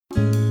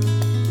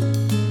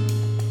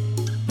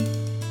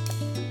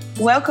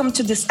Welcome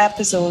to this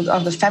episode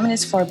of the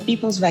Feminists for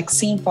People's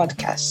Vaccine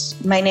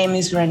podcast. My name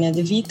is Rania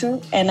De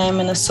Vito, and I'm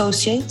an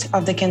associate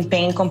of the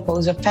campaign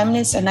composed of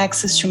feminists and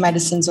access to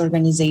medicines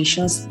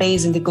organizations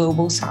based in the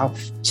Global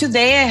South.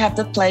 Today, I have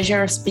the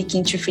pleasure of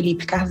speaking to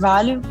Felipe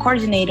Carvalho,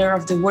 coordinator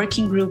of the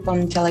Working Group on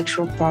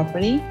Intellectual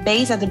Property,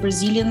 based at the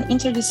Brazilian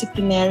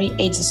Interdisciplinary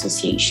AIDS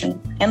Association,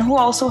 and who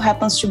also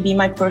happens to be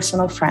my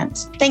personal friend.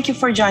 Thank you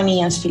for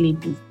joining us,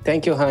 Felipe.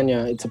 Thank you,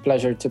 Rania. It's a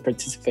pleasure to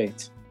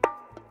participate.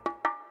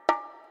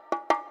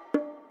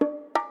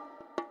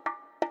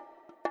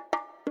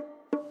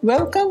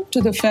 Welcome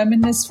to the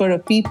Feminists for a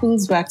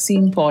People's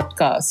Vaccine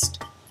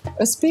podcast,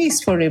 a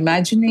space for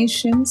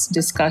imaginations,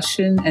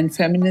 discussion, and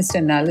feminist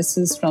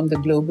analysis from the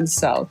Global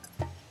South.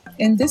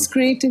 In this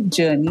creative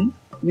journey,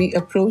 we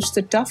approach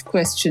the tough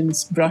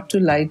questions brought to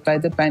light by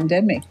the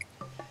pandemic.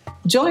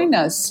 Join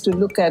us to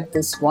look at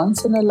this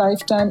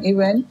once-in-a-lifetime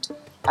event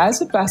as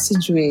a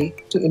passageway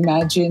to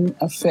imagine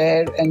a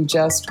fair and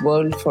just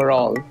world for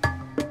all.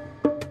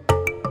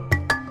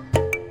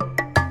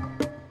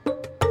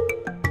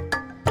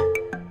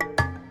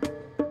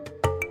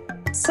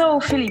 So,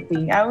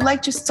 Felipe, I would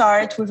like to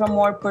start with a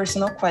more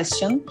personal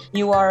question.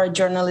 You are a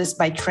journalist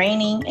by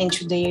training, and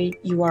today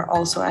you are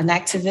also an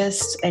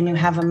activist, and you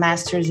have a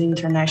master's in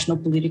international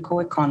political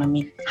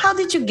economy. How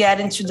did you get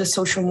into the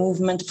social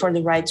movement for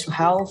the right to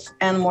health,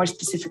 and more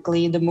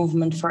specifically, the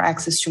movement for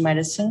access to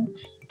medicine?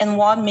 And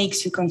what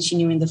makes you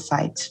continue in the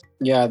fight?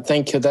 Yeah,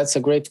 thank you. That's a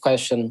great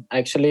question.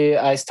 Actually,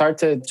 I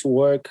started to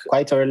work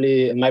quite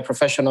early in my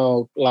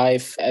professional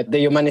life at the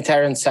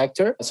humanitarian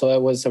sector. So I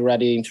was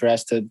already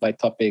interested by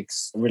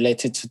topics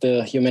related to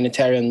the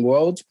humanitarian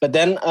world. But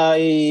then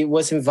I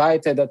was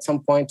invited at some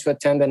point to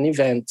attend an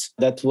event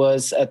that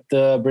was at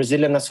the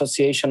Brazilian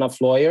Association of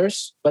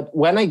Lawyers. But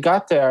when I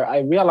got there, I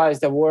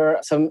realized there were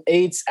some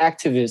AIDS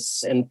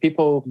activists and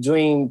people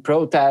doing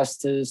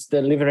protests,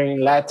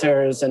 delivering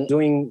letters and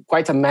doing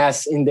quite a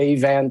mess in the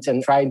event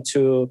and trying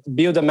to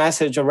build a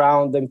message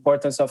around the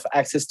importance of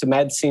access to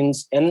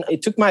medicines. And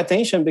it took my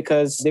attention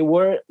because they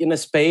were in a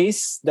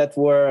space that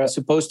were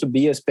supposed to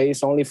be a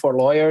space only for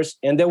lawyers.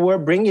 And they were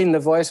bringing the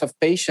voice of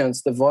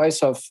patients, the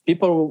voice of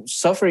people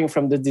suffering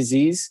from the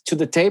disease to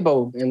the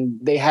table. And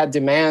they had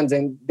demands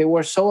and they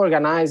were so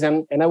organized.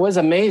 And I was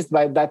amazed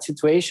by that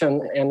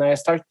situation. And I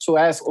started to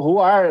ask, who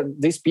are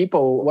these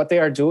people? What they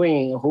are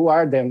doing? Who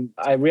are them?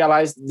 I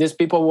realized these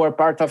people were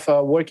part of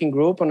a working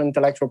group on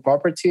intellectual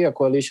property, a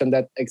coalition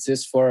that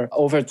exists for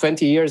over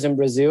 20 years in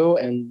Brazil,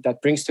 and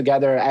that brings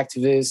together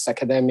activists,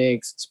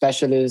 academics,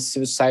 specialists,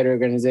 civil society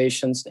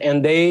organizations.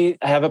 And they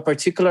have a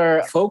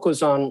particular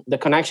focus on the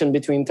connection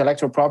between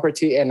intellectual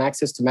property and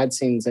access to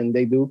medicines. And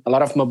they do a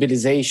lot of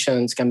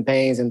mobilizations,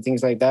 campaigns, and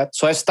things like that.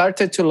 So I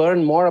started to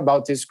learn more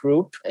about this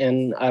group,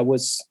 and I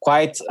was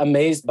quite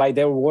amazed by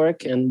their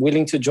work and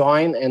willing to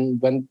join.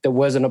 And when there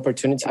was an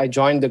opportunity, I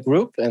joined the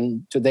group.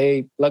 And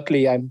today,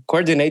 luckily, I'm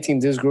coordinating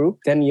this group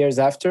 10 years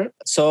after.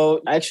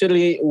 So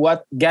actually,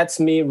 what gets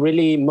me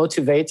really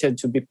motivated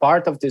to be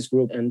part of this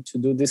group and to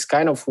do this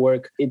kind of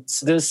work,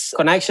 it's this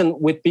connection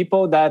with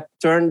people that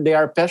turn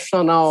their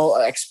personal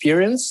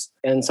experience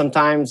and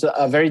sometimes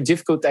a very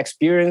difficult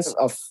experience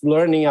of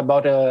learning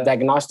about a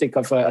diagnostic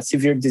of a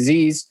severe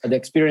disease, the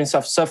experience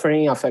of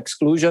suffering, of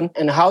exclusion,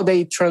 and how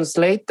they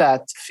translate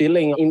that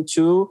feeling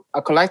into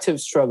a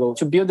collective struggle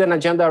to build an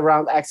agenda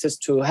around access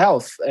to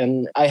health.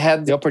 And I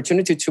had the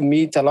opportunity to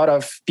meet a lot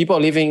of people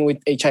living with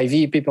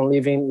HIV, people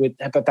living with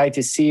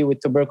hepatitis C,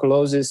 with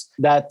tuberculosis,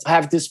 that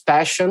have this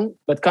passion,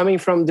 but coming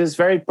from this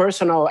very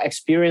personal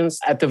experience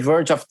at the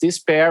verge of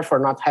despair for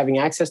not having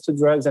access to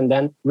drugs, and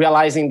then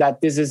realizing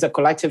that this is a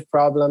collective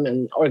problem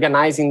and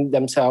organizing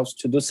themselves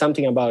to do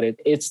something about it.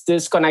 It's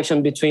this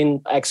connection between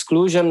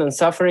exclusion and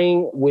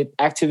suffering with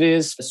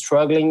activists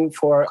struggling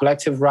for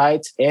collective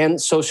rights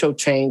and social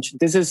change.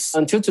 This is,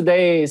 until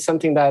today,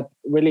 something that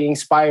really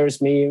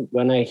inspires me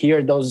when I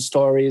hear those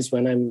stories,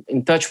 when I'm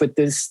in touch with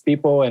these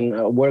people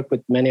and work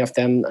with many of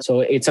them.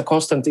 So it's a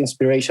constant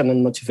inspiration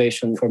and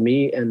motivation for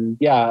me. And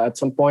yeah, at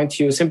some point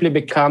you simply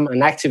become an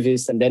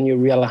activist, and then you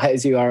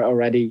realize you are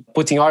already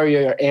putting all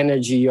your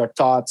energy, your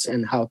thoughts,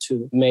 and how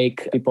to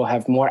make people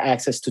have more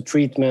access to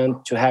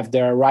treatment, to have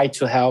their right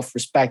to health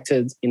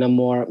respected in a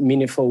more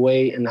meaningful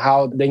way, and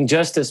how the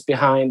injustice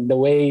behind the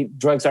way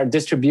drugs are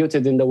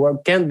distributed in the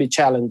world can be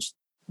challenged.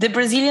 The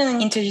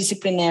Brazilian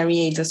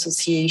Interdisciplinary AIDS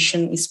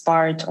Association is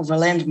part of a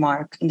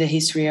landmark in the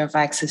history of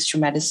access to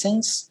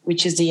medicines,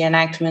 which is the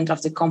enactment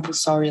of the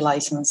compulsory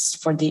license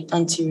for the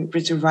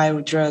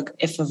antiretroviral drug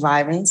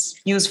efavirenz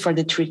used for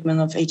the treatment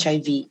of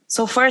HIV.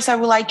 So first, I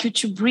would like you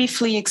to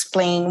briefly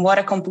explain what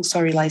a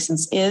compulsory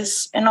license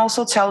is, and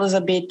also tell us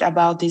a bit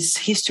about this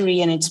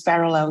history and its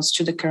parallels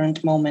to the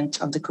current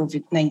moment of the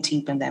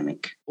COVID-19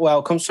 pandemic.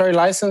 Well, compulsory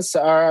licenses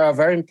are a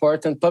very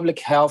important public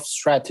health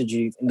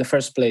strategy in the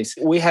first place.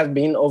 We have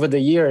been over the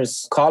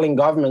years calling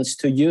governments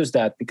to use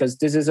that because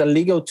this is a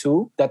legal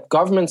tool that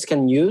governments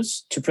can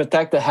use to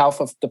protect the health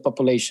of the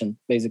population,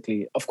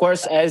 basically. Of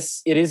course,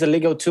 as it is a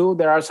legal tool,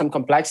 there are some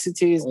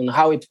complexities on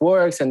how it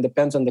works and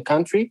depends on the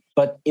country.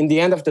 But in the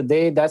end of the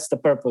day, that's the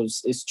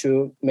purpose, is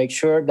to make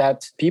sure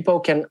that people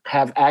can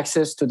have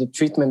access to the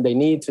treatment they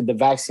need, to the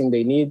vaccine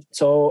they need.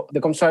 So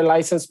the compulsory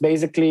license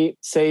basically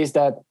says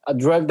that a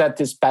drug that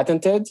is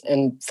patented,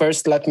 and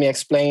first let me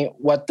explain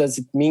what does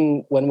it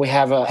mean when we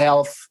have a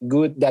health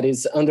good that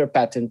is under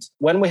patent.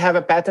 When we have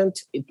a patent,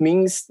 it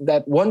means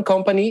that one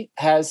company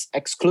has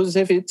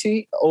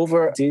exclusivity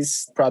over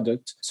this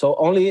product. So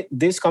only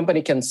this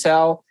company can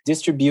sell,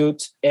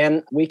 distribute,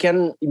 and we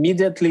can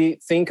immediately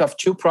think of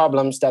two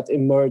problems that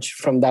emerge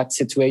from that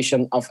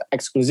situation of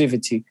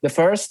exclusivity. The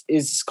first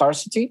is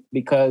scarcity,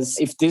 because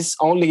if this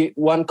only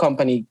one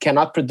company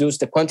cannot produce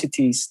the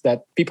quantities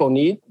that people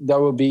need, there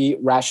will be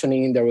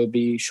rationing, there will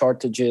be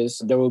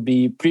shortages, there will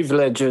be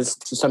privileges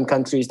to some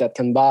countries that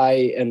can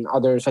buy and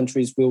other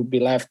countries will be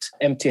left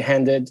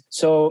empty-handed.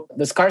 So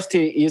the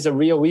scarcity is a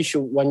real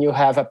issue when you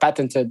have a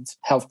patented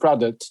health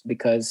product,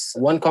 because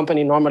one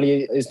company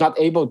normally is not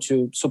able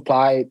to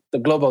supply the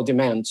global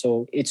demand.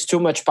 So it's too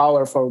much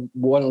power for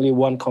only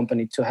one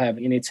company to have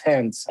in its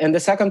hands. And the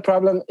second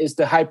problem is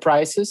the high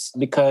prices,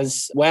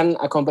 because when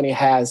a company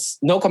has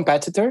no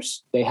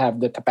competitors, they have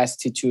the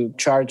capacity to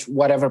charge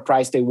whatever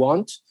price they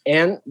want.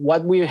 And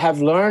what we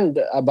have learned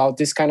about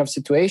this kind of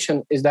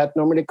situation is that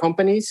normally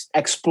companies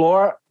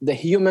explore the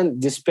human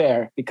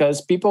despair,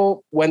 because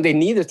people, when they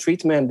need a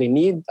treatment, they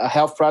need a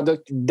health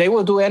product, they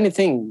will do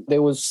anything. They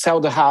will sell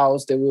the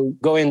house, they will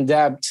go in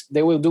debt,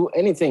 they will do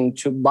anything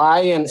to buy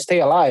and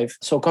stay alive.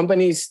 So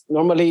companies,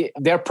 normally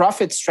their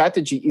profit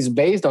strategy is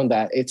based on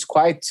that. It's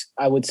quite,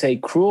 I would say,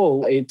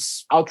 cruel.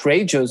 It's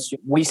outrageous.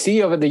 We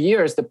see over the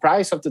years, the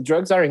price of the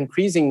drugs are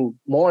increasing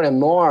more and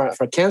more.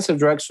 For cancer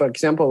drugs, for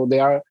example, they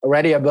are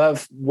already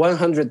above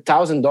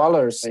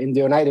 $100,000 in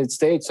the United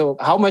States. So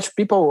how much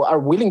people are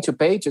willing to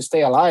pay to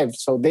stay alive?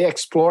 So they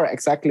explore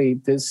exactly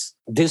this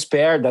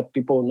despair that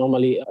people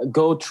normally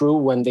go through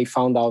when they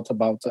found out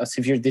about a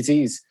severe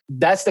disease.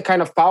 That's the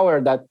kind of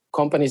power that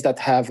companies that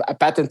have a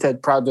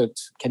patented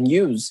product can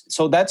use.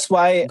 So that's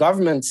why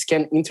governments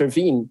can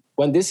intervene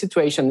when this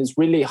situation is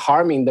really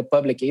harming the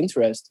public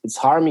interest. It's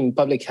harming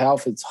public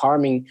health. It's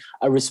harming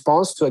a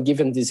response to a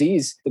given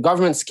disease. The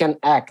governments can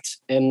act.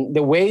 And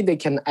the way they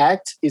can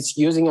act is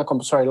using a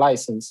compulsory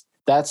license.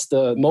 That's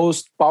the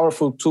most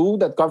powerful tool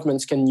that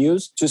governments can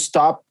use to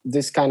stop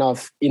this kind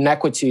of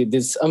inequity,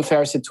 this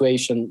unfair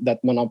situation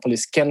that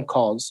monopolies can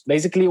cause.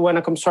 Basically, when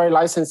a compulsory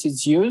license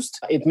is used,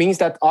 it means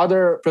that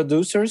other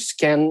producers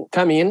can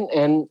come in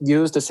and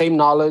use the same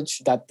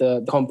knowledge that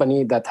the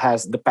company that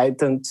has the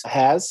patent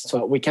has.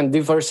 So we can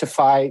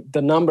diversify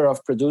the number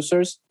of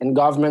producers, and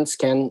governments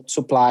can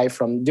supply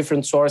from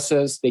different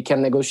sources. They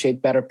can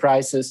negotiate better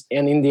prices.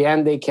 And in the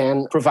end, they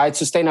can provide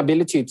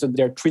sustainability to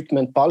their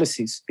treatment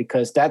policies,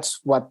 because that's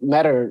what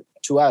matters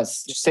to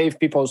us, to save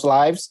people's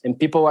lives. And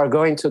people are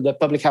going to the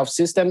public health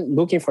system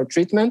looking for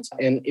treatment.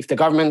 And if the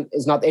government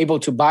is not able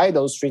to buy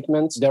those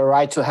treatments, their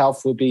right to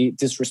health will be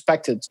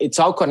disrespected. It's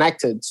all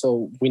connected.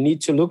 So we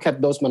need to look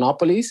at those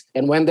monopolies.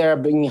 And when they're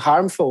being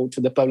harmful to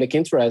the public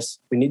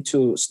interest, we need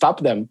to stop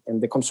them.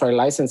 And the compulsory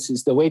license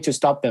is the way to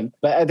stop them.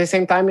 But at the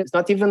same time, it's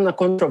not even a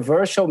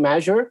controversial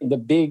measure. The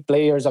big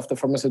players of the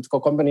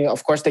pharmaceutical company,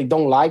 of course, they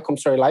don't like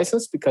compulsory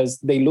license because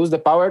they lose the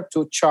power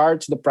to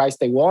charge the price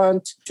they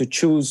want, to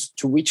choose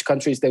to which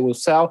countries they will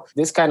sell.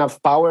 This kind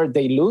of power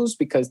they lose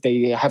because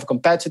they have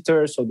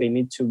competitors, so they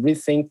need to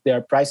rethink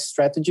their price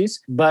strategies.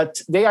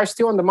 But they are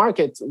still on the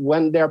market.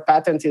 When their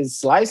patent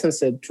is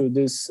licensed through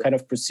this kind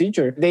of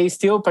procedure, they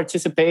still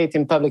participate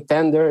in public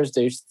tenders,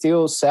 they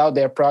still sell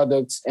their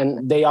products,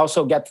 and they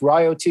also get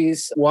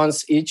royalties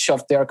once each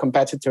of their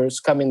competitors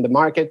come in the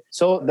market.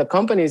 So the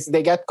companies,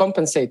 they get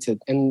compensated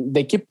and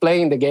they keep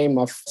playing the game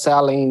of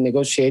selling,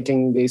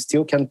 negotiating. They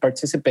still can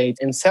participate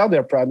and sell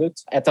their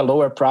products at a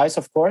lower price,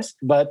 of course,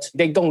 but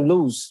they don't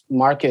lose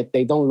market,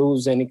 they don't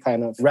lose any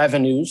kind of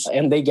revenues,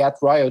 and they get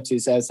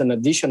royalties as an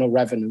additional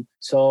revenue.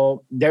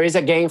 So there is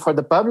a gain for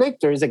the public,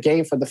 there is a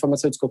gain for the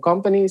pharmaceutical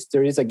companies,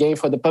 there is a gain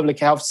for the public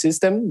health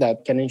system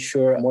that can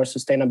ensure more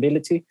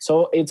sustainability.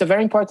 So it's a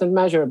very important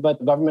measure,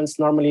 but governments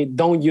normally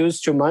don't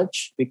use too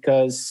much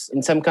because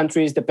in some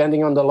countries,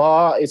 depending on the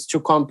law, it's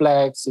too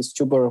complex, it's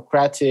too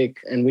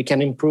bureaucratic, and we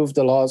can improve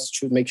the laws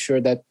to make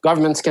sure that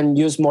governments can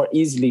use more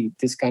easily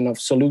this kind of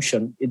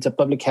solution. It's a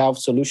public health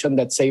solution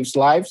that saves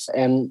lives,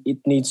 and it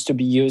needs to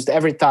be used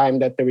every time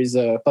that there is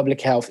a public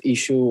health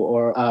issue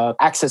or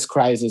access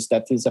crisis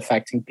that is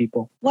affecting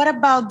people. What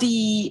about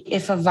the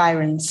IFA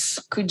variants?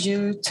 Could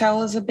you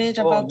tell us a bit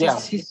about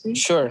this history?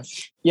 Sure.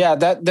 Yeah,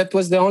 that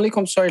was the only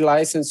compulsory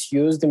license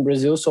used in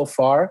Brazil so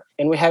far.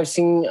 And we have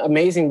seen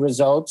amazing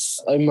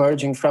results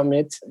emerging from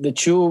it. The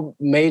two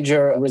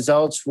major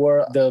results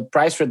were the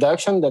price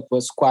reduction that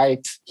was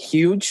quite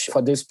huge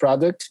for this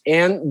product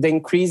and the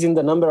increase in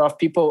the number of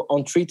people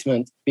on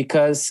treatment,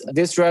 because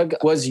this drug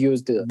was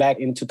used back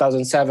in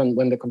 2007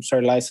 when the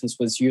compulsory license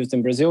was used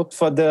in Brazil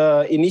for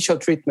the initial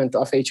treatment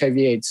of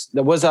HIV/AIDS.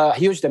 There was a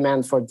huge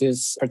demand for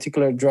this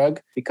particular drug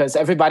because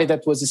everybody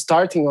that was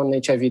starting on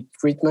HIV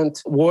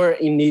treatment were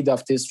in need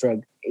of this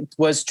drug. It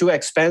was too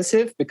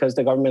expensive because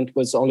the government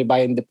was only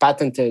buying the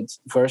patented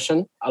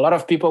version. A lot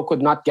of people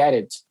could not get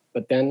it.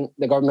 But then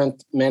the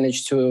government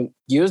managed to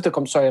use the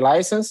compulsory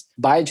license,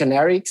 buy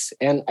generics,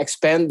 and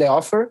expand the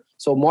offer.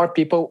 So more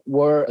people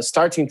were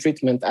starting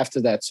treatment after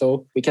that.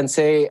 So we can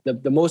say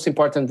the most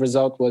important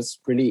result was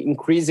really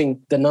increasing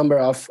the number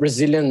of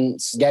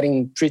Brazilians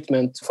getting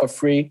treatment for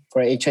free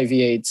for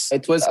HIV/AIDS.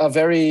 It was a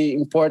very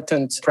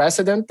important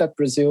precedent that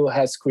Brazil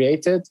has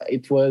created.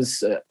 It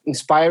was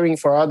inspiring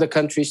for other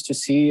countries to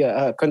see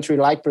a country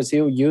like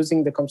Brazil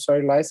using the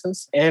compulsory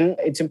license. And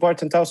it's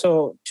important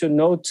also to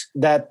note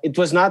that it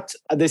was not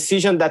a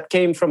decision that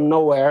came from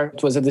nowhere.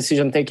 It was a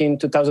decision taken in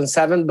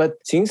 2007. But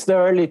since the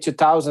early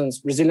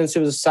 2000s, Brazilian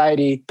civil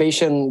society,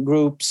 patient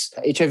groups,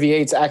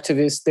 HIV/AIDS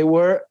activists, they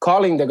were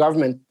calling the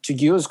government to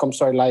use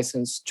compulsory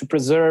license to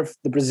preserve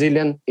the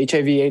Brazilian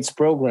HIV/AIDS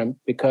program,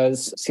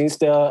 because since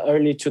the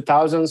early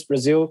 2000s,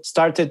 Brazil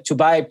started to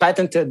buy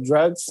patented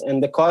drugs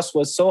and the cost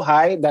was so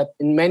high that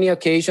in many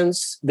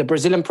occasions, the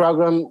Brazilian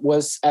program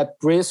was at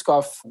risk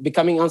of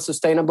becoming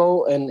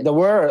unsustainable. And there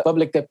were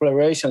public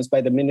declarations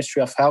by the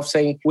Ministry of Health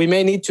saying, we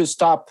may need to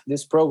stop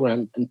this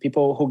program and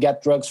people who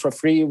get drugs for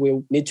free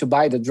will need to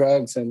buy the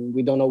drugs and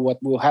we don't know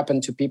what will happen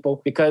to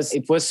people, because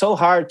it was so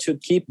hard to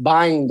keep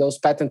buying those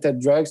patented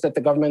drugs that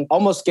the government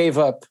almost gave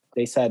up.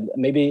 They said,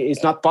 maybe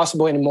it's not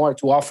possible anymore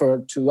to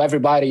offer to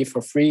everybody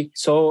for free.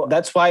 So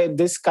that's why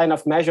this kind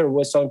of measure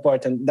was so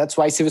important. That's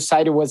why civil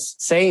society was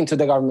saying to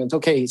the government,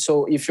 okay,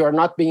 so if you're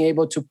not being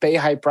able to pay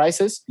high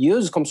prices,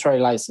 use compulsory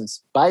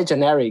license, buy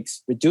generics,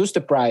 reduce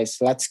the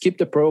price, let's keep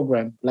the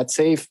program, let's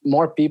save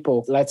more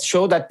people, let's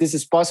show that this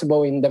is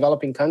possible in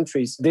developing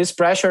countries. This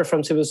pressure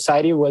from civil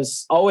society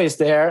was always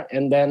there.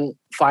 And then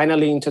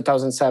finally, in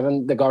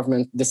 2007, the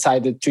government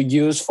decided to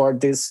use for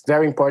this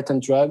very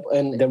important drug,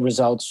 and the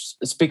results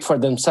speak for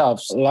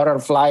themselves. A lot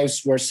of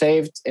lives were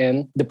saved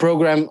and the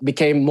program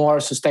became more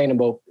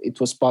sustainable. It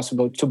was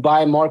possible to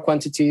buy more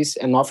quantities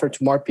and offer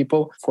to more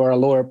people for a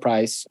lower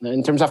price.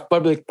 In terms of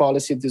public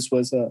policy, this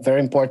was a very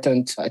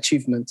important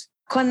achievement.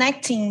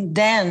 Connecting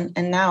then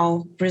and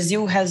now,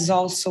 Brazil has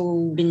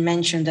also been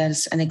mentioned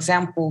as an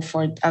example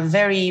for a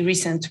very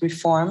recent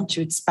reform to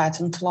its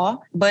patent law.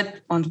 But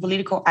on the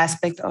political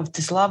aspect of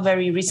this law,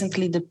 very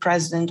recently, the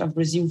president of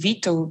Brazil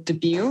vetoed the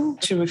bill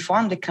to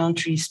reform the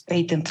country's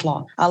patent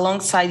law.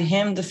 Alongside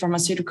him, the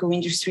pharmaceutical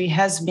industry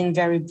has been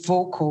very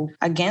vocal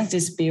against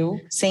this bill,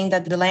 saying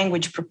that the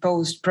language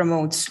proposed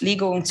promotes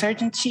legal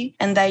uncertainty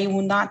and that it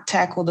will not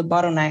tackle the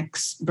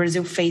bottlenecks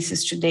Brazil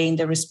faces today in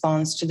the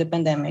response to the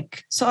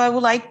pandemic. So I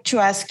would like to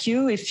ask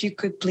you if you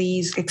could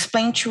please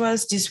explain to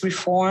us this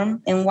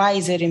reform and why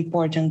is it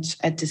important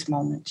at this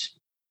moment?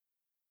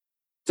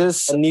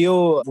 This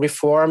new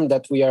reform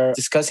that we are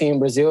discussing in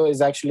Brazil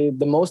is actually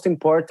the most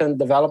important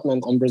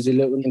development on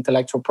Brazilian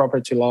intellectual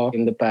property law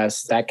in the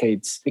past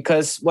decades.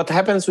 Because what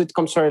happens with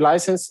compulsory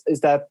license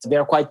is that they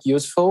are quite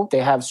useful.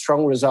 They have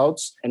strong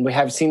results. And we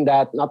have seen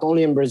that not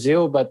only in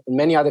Brazil, but in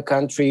many other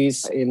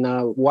countries in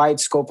a wide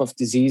scope of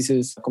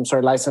diseases.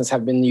 Compulsory license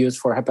have been used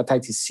for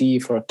hepatitis C,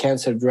 for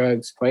cancer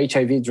drugs, for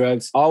HIV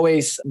drugs,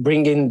 always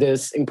bringing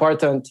these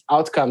important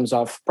outcomes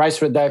of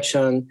price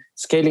reduction,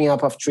 scaling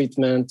up of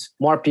treatment,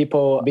 more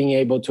people being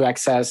able to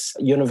access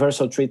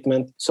universal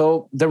treatment.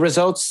 So the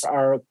results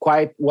are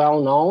quite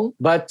well known.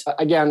 But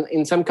again,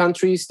 in some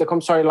countries, the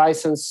compulsory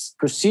license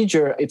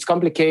procedure, it's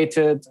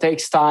complicated,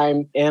 takes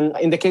time. And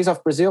in the case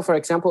of Brazil, for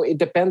example, it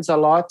depends a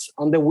lot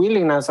on the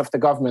willingness of the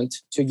government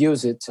to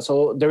use it.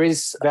 So there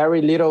is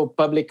very little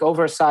public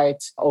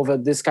oversight over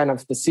this kind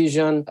of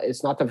decision.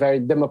 It's not a very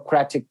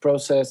democratic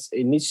process.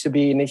 It needs to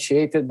be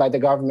initiated by the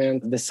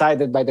government,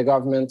 decided by the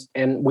government.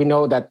 And we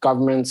know that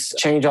governments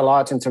change a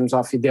lot in terms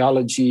of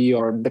ideology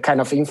or the kind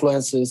of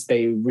influences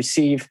they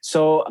receive.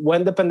 So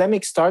when the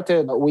pandemic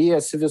started, we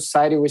as civil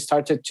society, we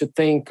started to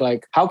think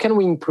like, how can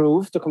we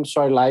improve the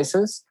compulsory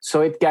license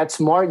so it gets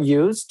more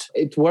used?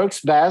 It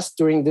works best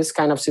during this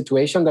kind of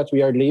situation that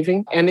we are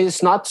living. And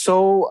it's not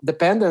so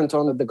dependent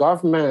on the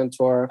government,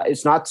 or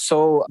it's not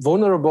so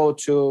vulnerable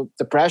to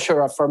the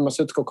pressure of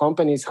pharmaceutical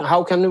companies.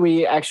 How can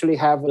we actually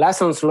have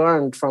lessons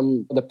learned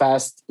from the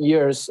past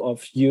years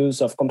of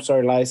use of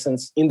compulsory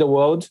license in the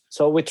world?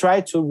 So we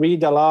try to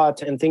read a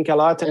lot and think a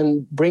lot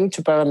and bring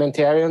to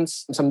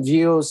parliamentarians some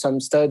views, some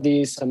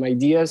studies, some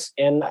ideas.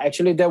 And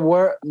actually there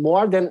were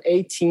more than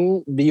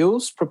 18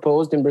 bills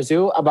proposed in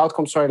Brazil about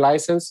compulsory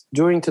license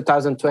during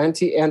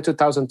 2020 and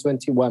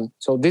 2021.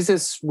 So this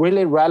is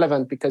really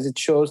relevant because it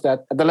shows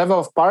that at the level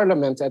of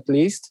parliament, at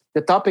least,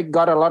 the topic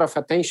got a lot of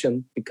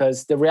attention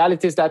because the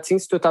reality is that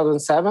since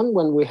 2007,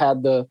 when we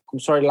had the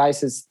compulsory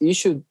license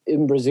issued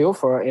in Brazil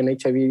for an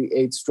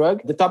HIV/AIDS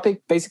drug, the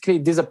topic basically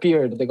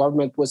disappeared. The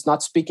government was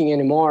not speaking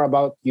anymore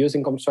about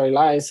using compulsory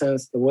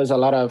license. There was a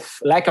lot of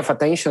lack of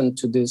attention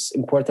to this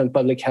important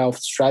public health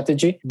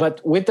strategy.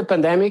 But with the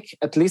pandemic,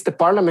 at least the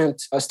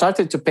parliament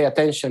started to pay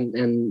attention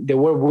and they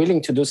were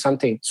willing to do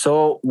something.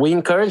 So we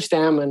encouraged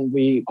them and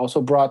we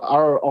also brought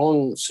our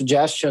own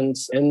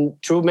suggestions. And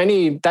through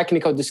many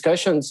technical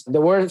discussions,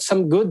 there were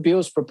some good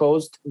bills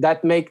proposed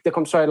that make the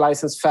compulsory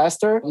license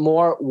faster,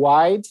 more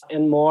wide,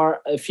 and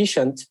more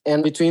efficient.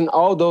 And between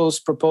all those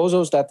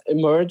proposals that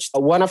emerged,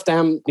 one of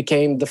them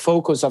became the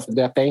focus of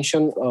the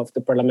attention of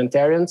the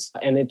parliamentarians,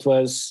 and it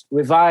was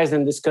revised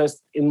and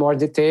discussed in more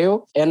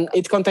detail. And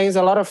it contains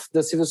a lot of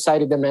the civil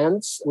society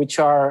demands, which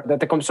are that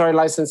the compulsory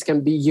license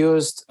can be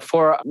used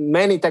for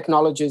many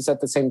technologies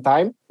at the same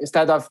time.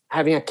 Instead of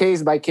having a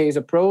case-by-case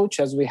approach,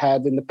 as we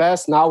had in the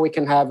past, now we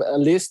can have a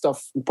list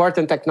of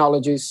important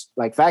technologies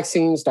like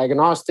vaccines,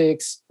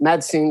 diagnostics,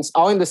 medicines,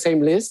 all in the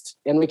same list.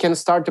 And we can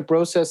start the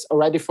process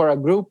already for a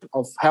group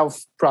of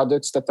health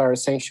products that are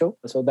essential.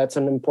 So that's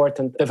an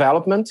important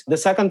development. The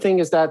second thing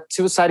is that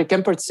civil society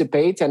can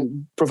participate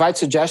and provide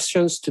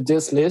suggestions to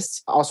this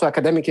list. Also,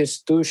 academic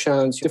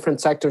institutions,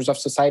 different sectors of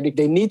society,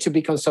 they need to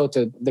be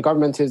consulted. The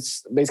government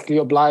is basically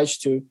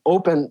obliged to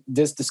open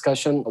this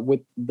discussion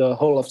with the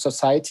whole of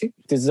society.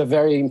 This is a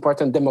very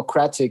important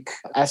democratic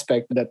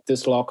aspect that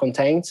this law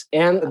contains.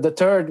 And the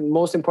third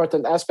most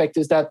important aspect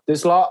is that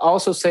this law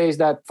also says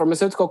that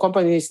pharmaceutical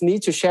companies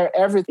need to share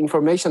every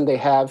information they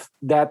have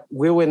that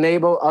will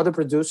enable other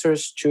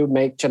producers to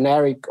make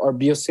generic or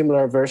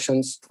biosimilar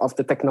versions of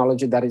the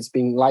technology that is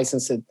being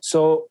licensed.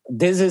 So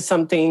this is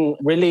something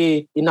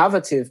really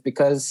innovative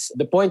because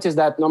the point is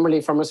that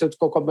normally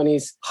pharmaceutical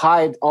companies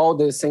hide all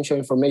the essential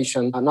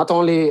information, not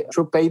only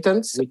through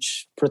patents,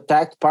 which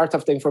protect part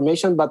of the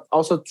information, but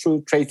also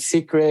through trade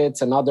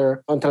secrets and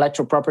other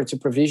intellectual property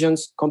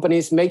provisions.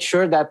 Companies make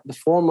sure that the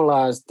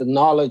formulas, the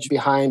knowledge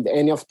behind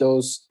any of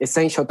those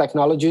essential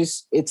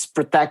technologies, it's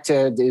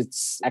protected,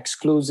 it's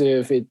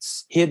exclusive,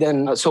 it's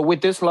hidden. So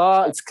with this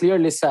law, it's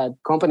clearly said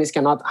companies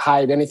cannot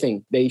hide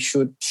anything. They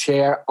should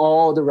share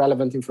all the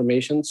relevant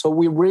information. So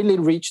we really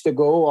reach the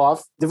goal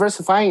of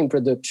diversifying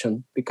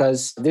production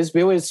because this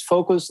bill is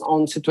focused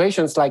on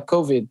situations like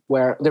COVID,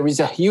 where there is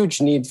a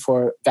huge need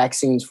for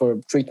vaccines, for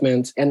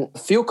treatment, and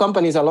few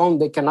companies alone,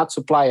 they cannot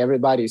supply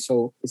everybody.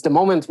 So it's the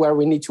moment where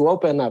we need to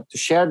open up, to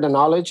share the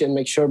knowledge and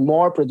make sure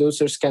more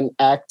producers can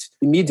act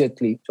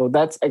immediately. So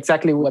that's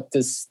exactly what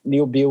this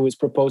new bill is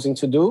proposing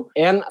to do.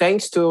 And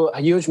thanks to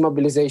a huge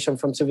mobilization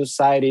from civil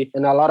society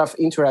and a lot of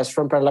interest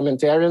from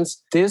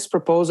parliamentarians, this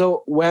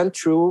proposal went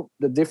through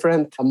the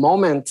different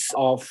moments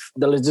of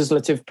the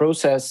legislative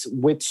process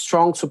with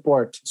strong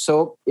support.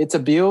 So it's a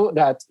bill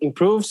that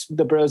improves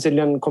the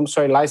Brazilian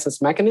compulsory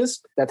license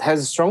mechanism that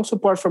has strong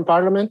support from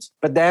parliament,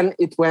 but then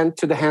it went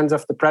to the hands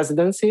of the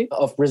presidency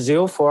of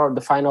Brazil for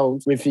the final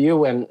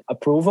review and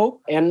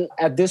approval. And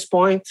at this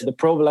point, the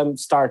problem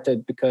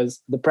started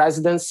because the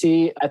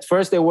presidency, at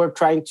first they were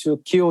trying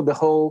to kill the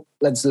whole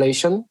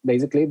legislation.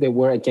 Basically, they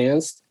were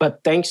against. But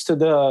thanks to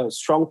the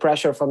strong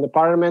pressure from the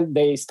parliament,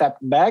 they stepped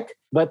back.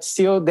 But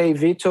still, they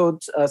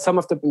vetoed some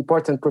of the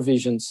important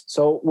provisions.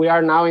 So we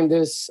are now in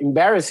this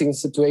embarrassing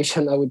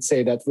situation, I would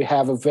say, that we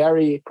have a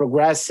very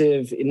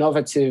progressive,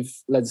 innovative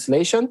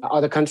legislation.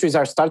 Other countries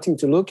are starting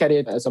to look at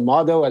it as a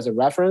model, as a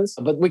reference,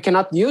 but we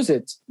cannot use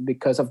it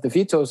because of the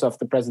vetoes of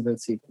the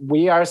presidency.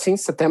 We are,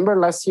 since September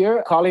last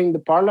year, calling the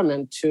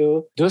parliament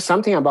to do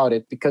something about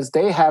it because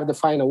they have the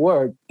final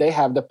word. They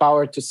have the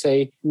power to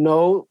say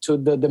no to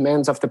the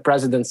demands of the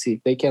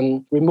presidency. They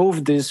can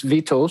remove these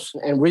vetoes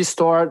and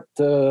restore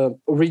the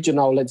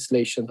original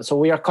legislation. So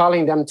we are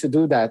calling them to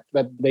do that,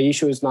 but the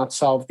issue is not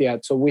solved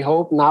yet. So we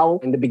hope now,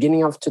 in the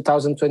beginning of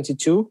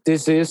 2022,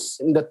 this is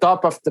in the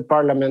top of the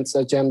parliament's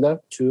agenda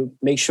to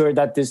make sure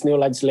that this new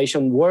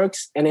legislation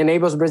works and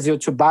enables Brazil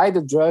to buy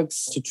the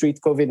drugs to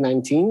treat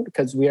COVID-19,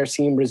 because we are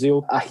seeing in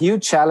Brazil a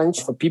huge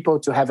challenge for people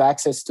to have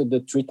access to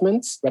the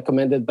treatments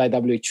recommended by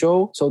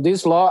WHO. So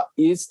this law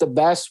is the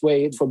best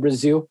way for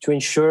Brazil to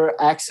ensure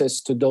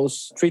access to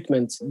those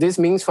treatments. This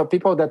means for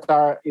people that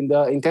are in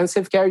the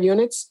intensive care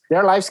units,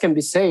 their lives can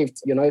be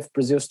saved, if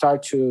Brazil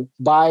starts to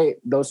buy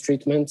those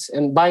treatments.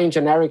 And buying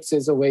generics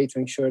is a way to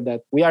ensure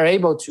that we are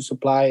able to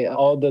supply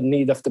all the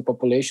need of the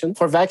population.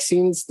 For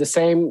vaccines, the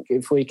same.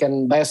 If we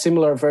can buy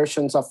similar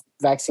versions of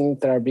vaccines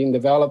that are being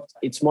developed,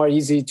 it's more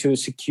easy to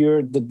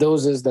secure the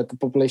doses that the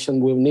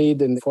population will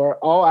need. And for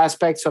all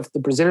aspects of the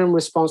Brazilian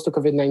response to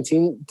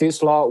COVID-19,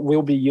 this law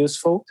will be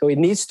useful. So it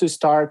needs to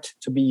start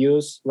to be be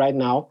used right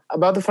now.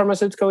 About the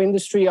pharmaceutical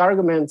industry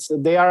arguments,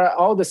 they are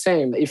all the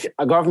same. If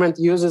a government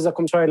uses a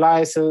compulsory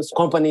license,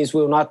 companies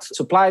will not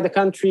supply the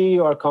country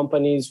or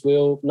companies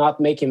will not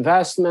make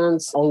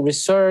investments on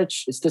research.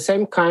 It's the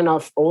same kind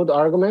of old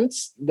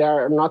arguments. They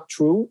are not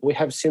true. We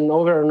have seen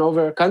over and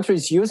over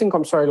countries using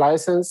compulsory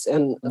license,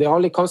 and the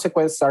only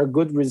consequences are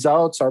good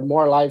results or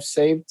more lives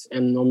saved.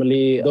 And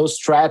normally those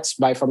threats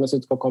by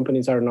pharmaceutical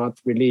companies are not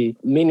really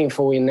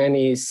meaningful in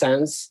any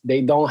sense.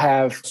 They don't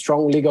have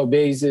strong legal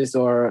basis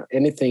or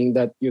anything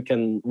that you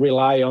can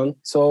rely on.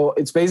 So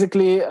it's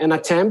basically an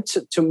attempt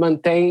to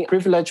maintain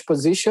privileged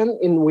position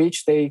in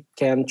which they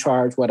can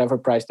charge whatever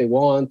price they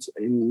want,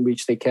 in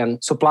which they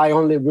can supply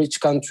only rich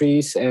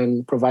countries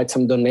and provide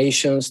some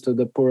donations to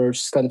the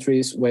poorest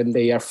countries when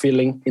they are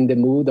feeling in the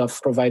mood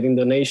of providing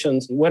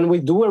donations. When we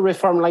do a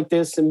reform like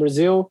this in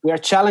Brazil, we are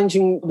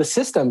challenging the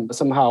system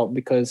somehow,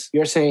 because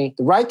you're saying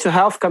the right to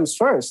health comes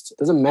first. It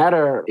doesn't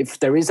matter if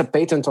there is a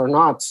patent or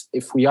not.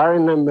 If we are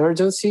in an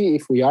emergency,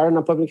 if we are in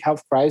a public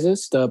health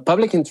crisis, the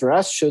public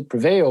interest should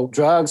prevail.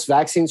 Drugs,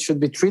 vaccines should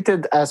be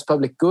treated as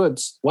public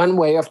goods. One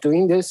way of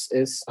doing this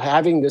is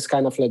having this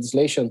kind of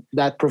legislation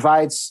that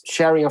provides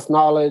sharing of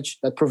knowledge,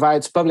 that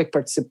provides public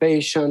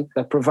participation,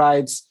 that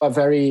provides a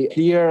very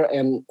clear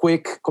and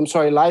quick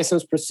compulsory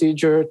license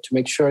procedure to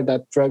make sure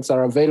that drugs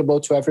are available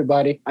to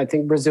everybody. I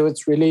think Brazil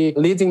is really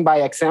leading by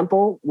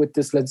example with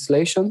this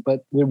legislation,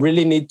 but we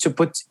really need to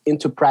put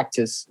into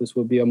practice. This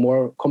will be a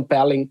more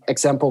compelling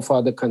example for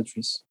other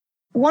countries.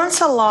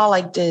 Once a law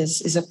like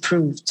this is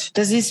approved,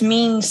 does this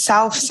mean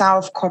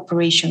South-South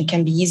cooperation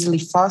can be easily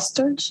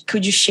fostered?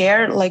 Could you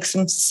share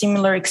some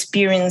similar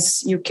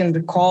experience you can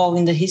recall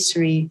in the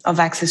history of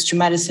access to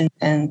medicine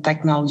and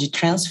technology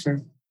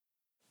transfer?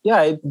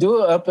 Yeah, it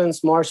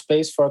opens more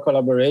space for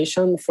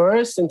collaboration.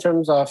 First, in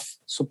terms of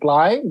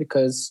supply,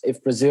 because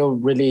if Brazil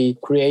really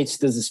creates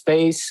this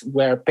space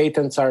where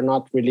patents are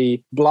not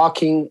really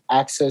blocking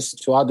access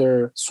to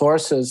other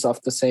sources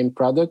of the same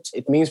product,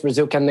 it means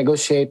Brazil can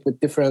negotiate with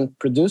different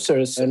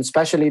producers, and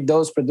especially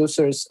those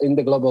producers in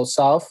the global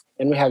south.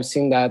 And we have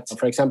seen that,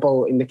 for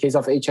example, in the case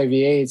of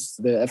HIV/AIDS,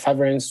 the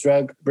efavirenz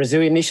drug,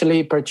 Brazil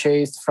initially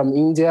purchased from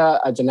India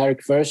a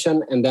generic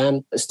version and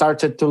then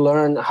started to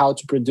learn how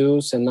to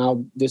produce, and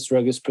now this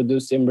drug is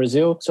produced in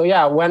Brazil. So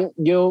yeah, when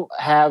you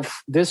have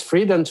this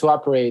freedom to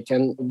operate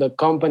and the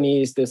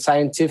companies, the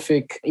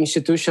scientific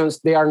institutions,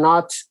 they are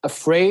not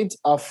afraid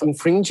of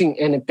infringing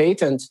any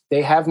patent,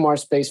 they have more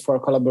space for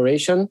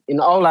collaboration in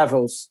all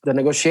levels. The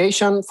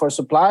negotiation for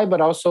supply, but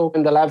also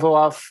in the level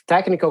of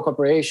technical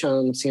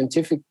cooperation,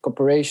 scientific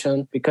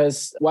cooperation,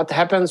 because what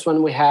happens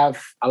when we have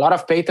a lot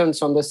of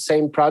patents on the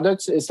same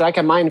products is like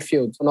a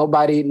minefield.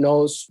 Nobody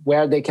knows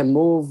where they can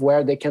move,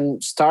 where they can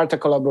start a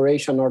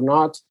collaboration or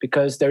not,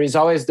 because there is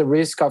always the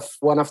risk of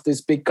one of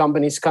these big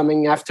companies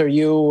coming after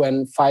you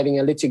and fighting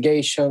a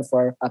litigation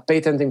for a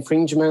patent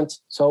infringement.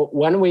 So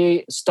when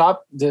we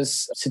stop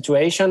this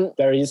situation,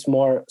 there is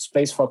more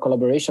space for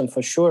collaboration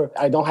for sure.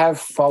 I don't have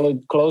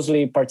followed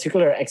closely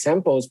particular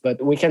examples, but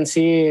we can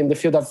see in the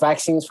field of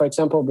vaccines, for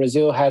example,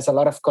 Brazil has a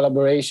lot of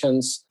collaborations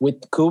with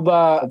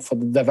Cuba for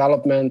the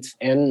development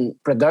and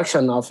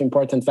production of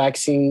important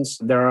vaccines.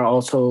 There are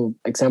also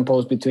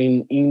examples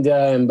between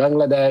India and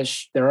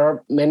Bangladesh. There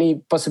are many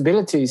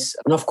possibilities.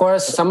 And of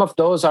course, some of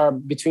those are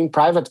between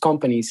private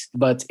companies.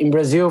 But in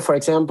Brazil, for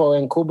example,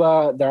 and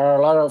Cuba, there are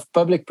a lot of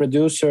public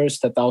producers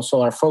that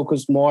also are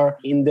focused more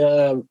in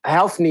the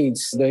health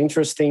needs. The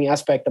interesting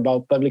aspect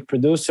about public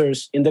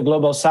producers in the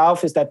global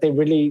south is that they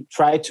really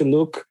try to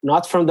look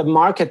not from the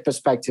market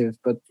perspective,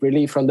 but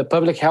really from the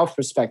public health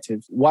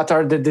perspective. What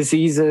are the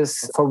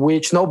diseases for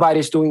which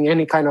nobody's doing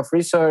any kind of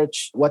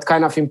research? What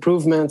kind of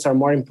improvements are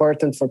more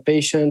important for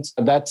patients?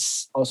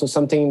 That's also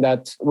something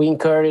that we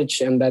encourage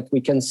and that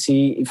we can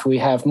see if we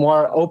have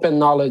more open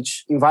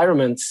knowledge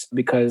environments,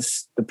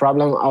 because the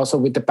problem also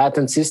with the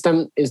patent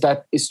system is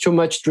that it's too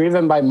much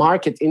driven by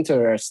market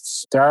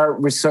interests. There are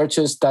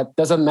researches that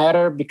doesn't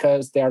matter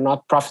because they are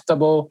not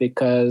profitable,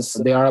 because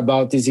they are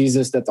about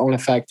diseases that only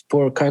affect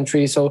poor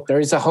countries. So there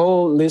is a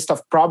whole list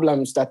of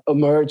problems that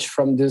emerge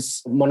from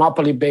this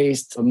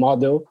monopoly-based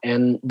model.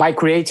 And by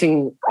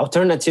creating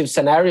alternative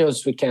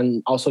scenarios, we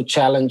can also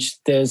challenge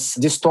these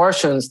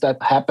distortions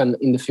that happen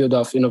in the field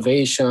of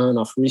innovation,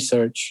 of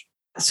research.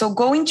 So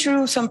going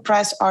through some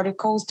press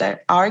articles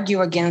that argue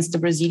against the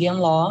Brazilian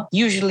law,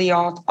 usually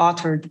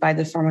authored by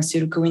the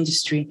pharmaceutical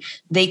industry,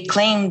 they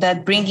claim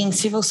that bringing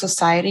civil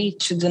society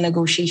to the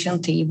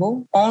negotiation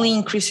table only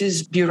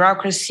increases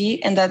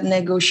bureaucracy and that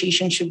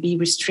negotiation should be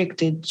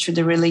restricted to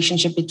the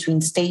relationship between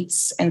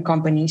states and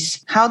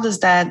companies. How does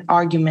that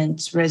argument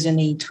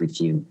resonate with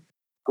you?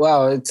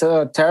 Well, it's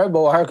a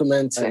terrible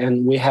argument,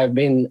 and we have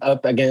been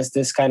up against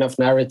this kind of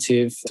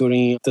narrative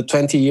during the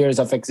 20 years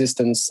of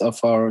existence of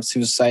our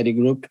civil society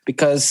group,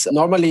 because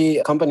normally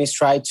companies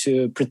try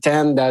to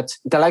pretend that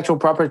intellectual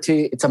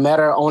property, it's a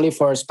matter only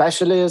for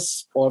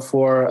specialists or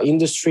for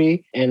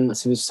industry, and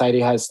civil society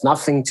has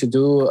nothing to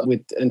do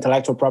with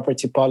intellectual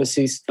property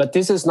policies. But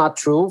this is not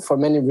true for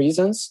many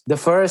reasons. The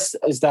first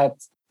is that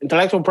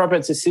Intellectual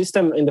property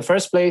system, in the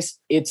first place,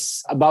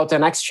 it's about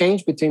an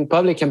exchange between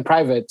public and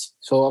private.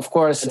 So, of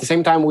course, at the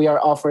same time, we are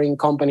offering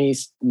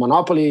companies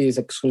monopolies,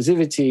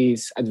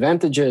 exclusivities,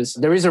 advantages.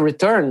 There is a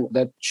return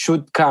that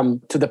should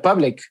come to the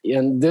public.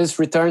 And this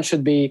return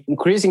should be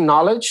increasing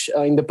knowledge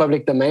in the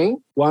public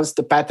domain. Once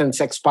the patents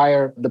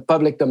expire, the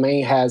public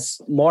domain has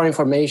more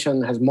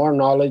information, has more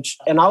knowledge,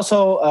 and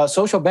also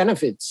social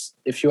benefits.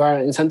 If you are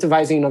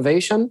incentivizing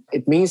innovation,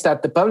 it means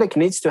that the public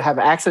needs to have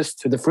access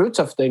to the fruits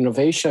of the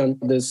innovation.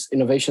 This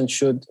innovation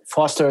should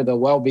foster the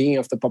well-being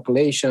of the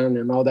population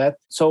and all that.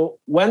 So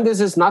when this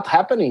is not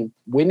happening,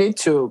 we need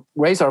to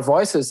raise our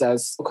voices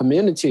as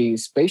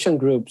communities, patient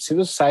groups,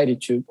 civil society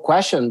to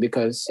question,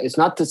 because it's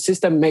not the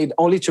system made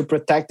only to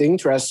protect the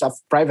interests of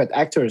private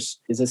actors.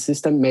 It's a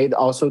system made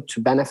also to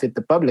benefit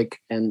the public.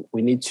 And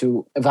we need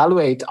to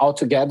evaluate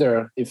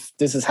altogether if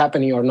this is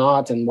happening or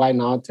not, and why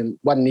not, and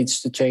what needs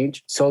to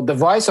change. So the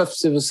voice of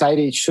civil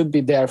society should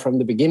be there from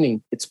the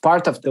beginning. It's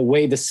part of the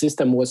way the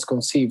system was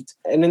conceived.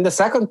 And in the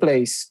second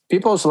place,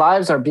 people's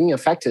lives are being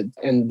affected,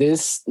 and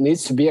this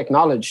needs to be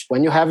acknowledged.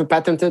 When you have a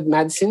patented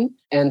medicine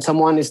and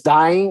someone is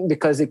dying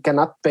because it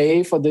cannot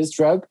pay for this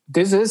drug,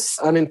 this is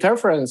an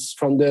interference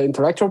from the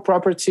intellectual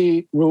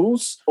property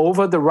rules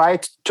over the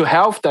right to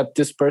health that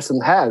this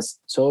person has.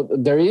 So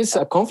there is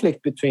a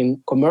conflict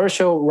between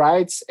commercial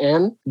rights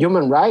and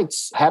human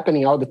rights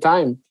happening all the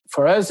time.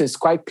 For us, it's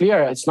quite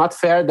clear. It's not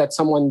fair that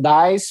someone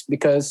dies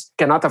because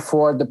cannot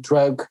afford the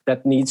drug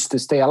that needs to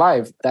stay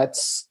alive.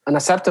 That's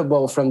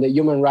unacceptable from the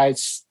human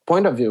rights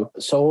point of view.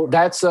 So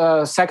that's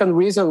a second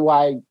reason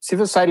why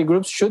civil society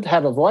groups should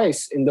have a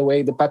voice in the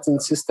way the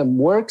patent system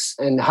works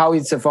and how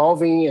it's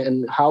evolving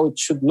and how it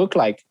should look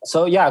like.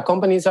 So yeah,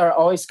 companies are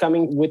always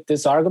coming with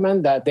this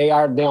argument that they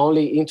are the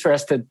only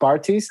interested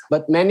parties,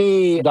 but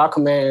many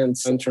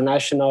documents,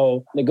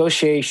 international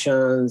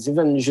negotiations,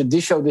 even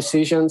judicial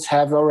decisions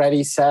have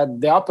already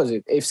said the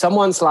opposite. If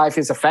someone's life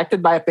is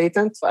affected by a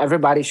patent,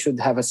 everybody should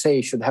have a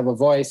say, should have a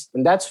voice.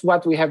 And that's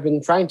what we have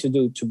been trying to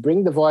do, to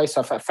bring the voice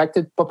of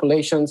affected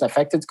populations,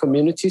 affected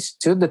communities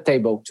to the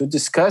table, to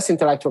discuss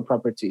intellectual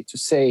property, to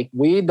say,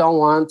 we don't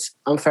want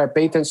unfair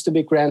patents to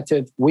be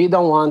granted. We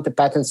don't want the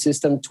patent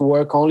system to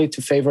work only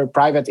to favor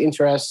private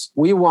interests.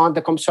 We want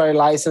the compulsory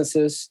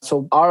licenses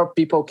so our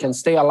people can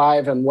stay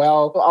alive and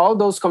well. All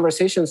those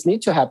conversations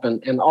need to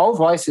happen and all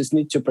voices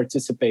need to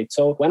participate.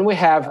 So when we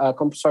have a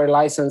compulsory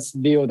license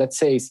bill that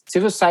says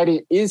civil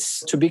society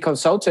is to be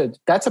consulted,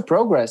 that's a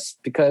progress,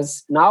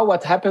 because now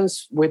what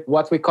happens with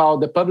what we call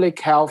the public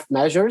health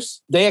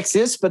measures, they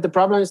exist, but the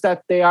problem is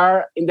that they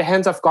are in the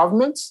hands of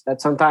governments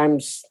that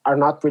sometimes are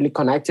not really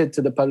connected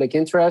to the public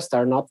interest,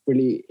 are not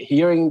really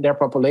hearing their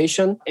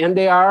population, and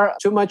they are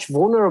too much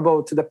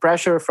vulnerable to the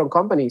pressure from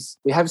companies.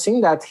 We have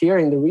seen that here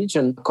in the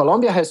region.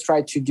 Colombia has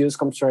tried to use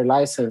compulsory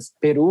license,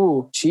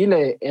 Peru,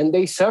 Chile, and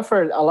they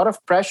suffered a lot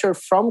of pressure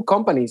from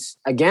companies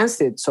against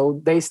it.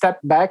 So they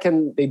stepped back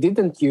and they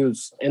didn't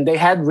use, and they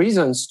had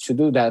reasons to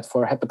do that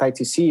for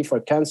hepatitis C, for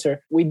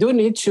cancer. We do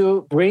need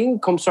to bring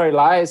compulsory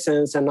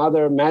license and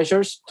other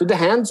measures to the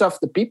hands of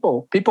the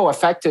people. People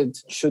affected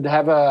should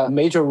have a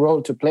major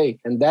role to play.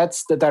 And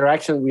that's the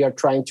direction we are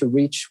trying to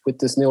reach with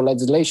this new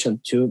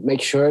legislation, to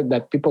make sure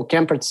that people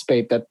can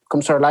participate, that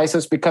compulsory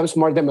license becomes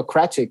more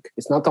democratic.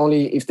 It's not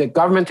only if the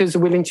government is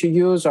willing to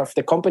use or if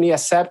the company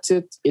accepts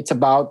it, it's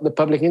about the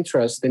public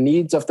interest, the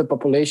needs of the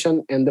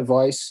population and the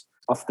voice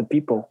of the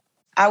people.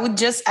 I would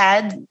just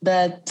add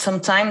that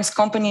sometimes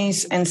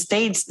companies and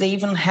states, they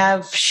even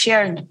have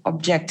shared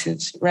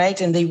objectives,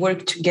 right? And they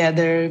work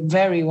together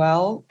very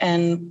well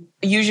and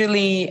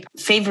usually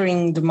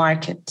favoring the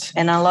market.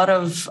 And a lot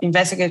of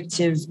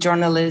investigative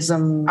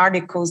journalism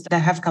articles that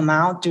have come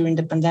out during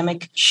the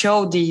pandemic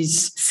show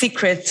these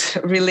secret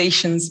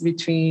relations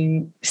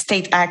between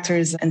state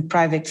actors and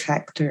private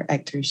sector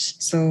actors.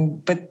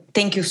 So, but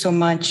thank you so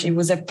much. It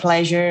was a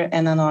pleasure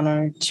and an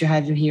honor to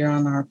have you here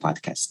on our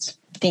podcast.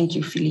 Thank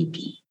you, Felipe.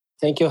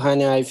 Thank you,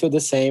 Hania. I feel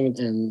the same.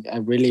 And I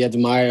really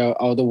admire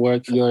all the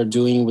work you're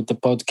doing with the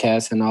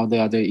podcast and all the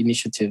other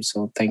initiatives.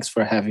 So thanks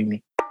for having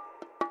me.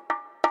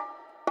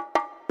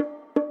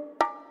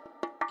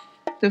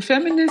 The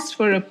Feminists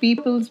for a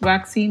People's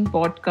Vaccine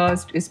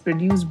podcast is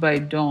produced by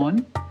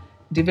Dawn,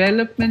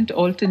 Development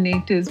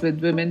Alternatives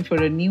with Women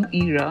for a New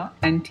Era,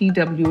 and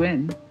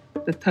TWN,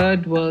 the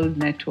Third World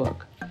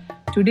Network.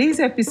 Today's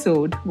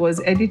episode was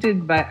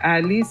edited by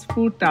Alice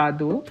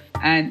Furtado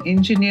and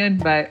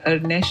engineered by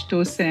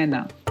Ernesto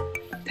Sena.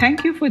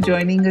 Thank you for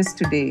joining us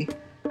today.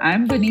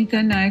 I'm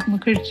Vanita Nayak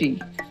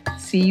Mukherjee.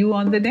 See you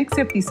on the next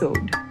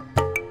episode.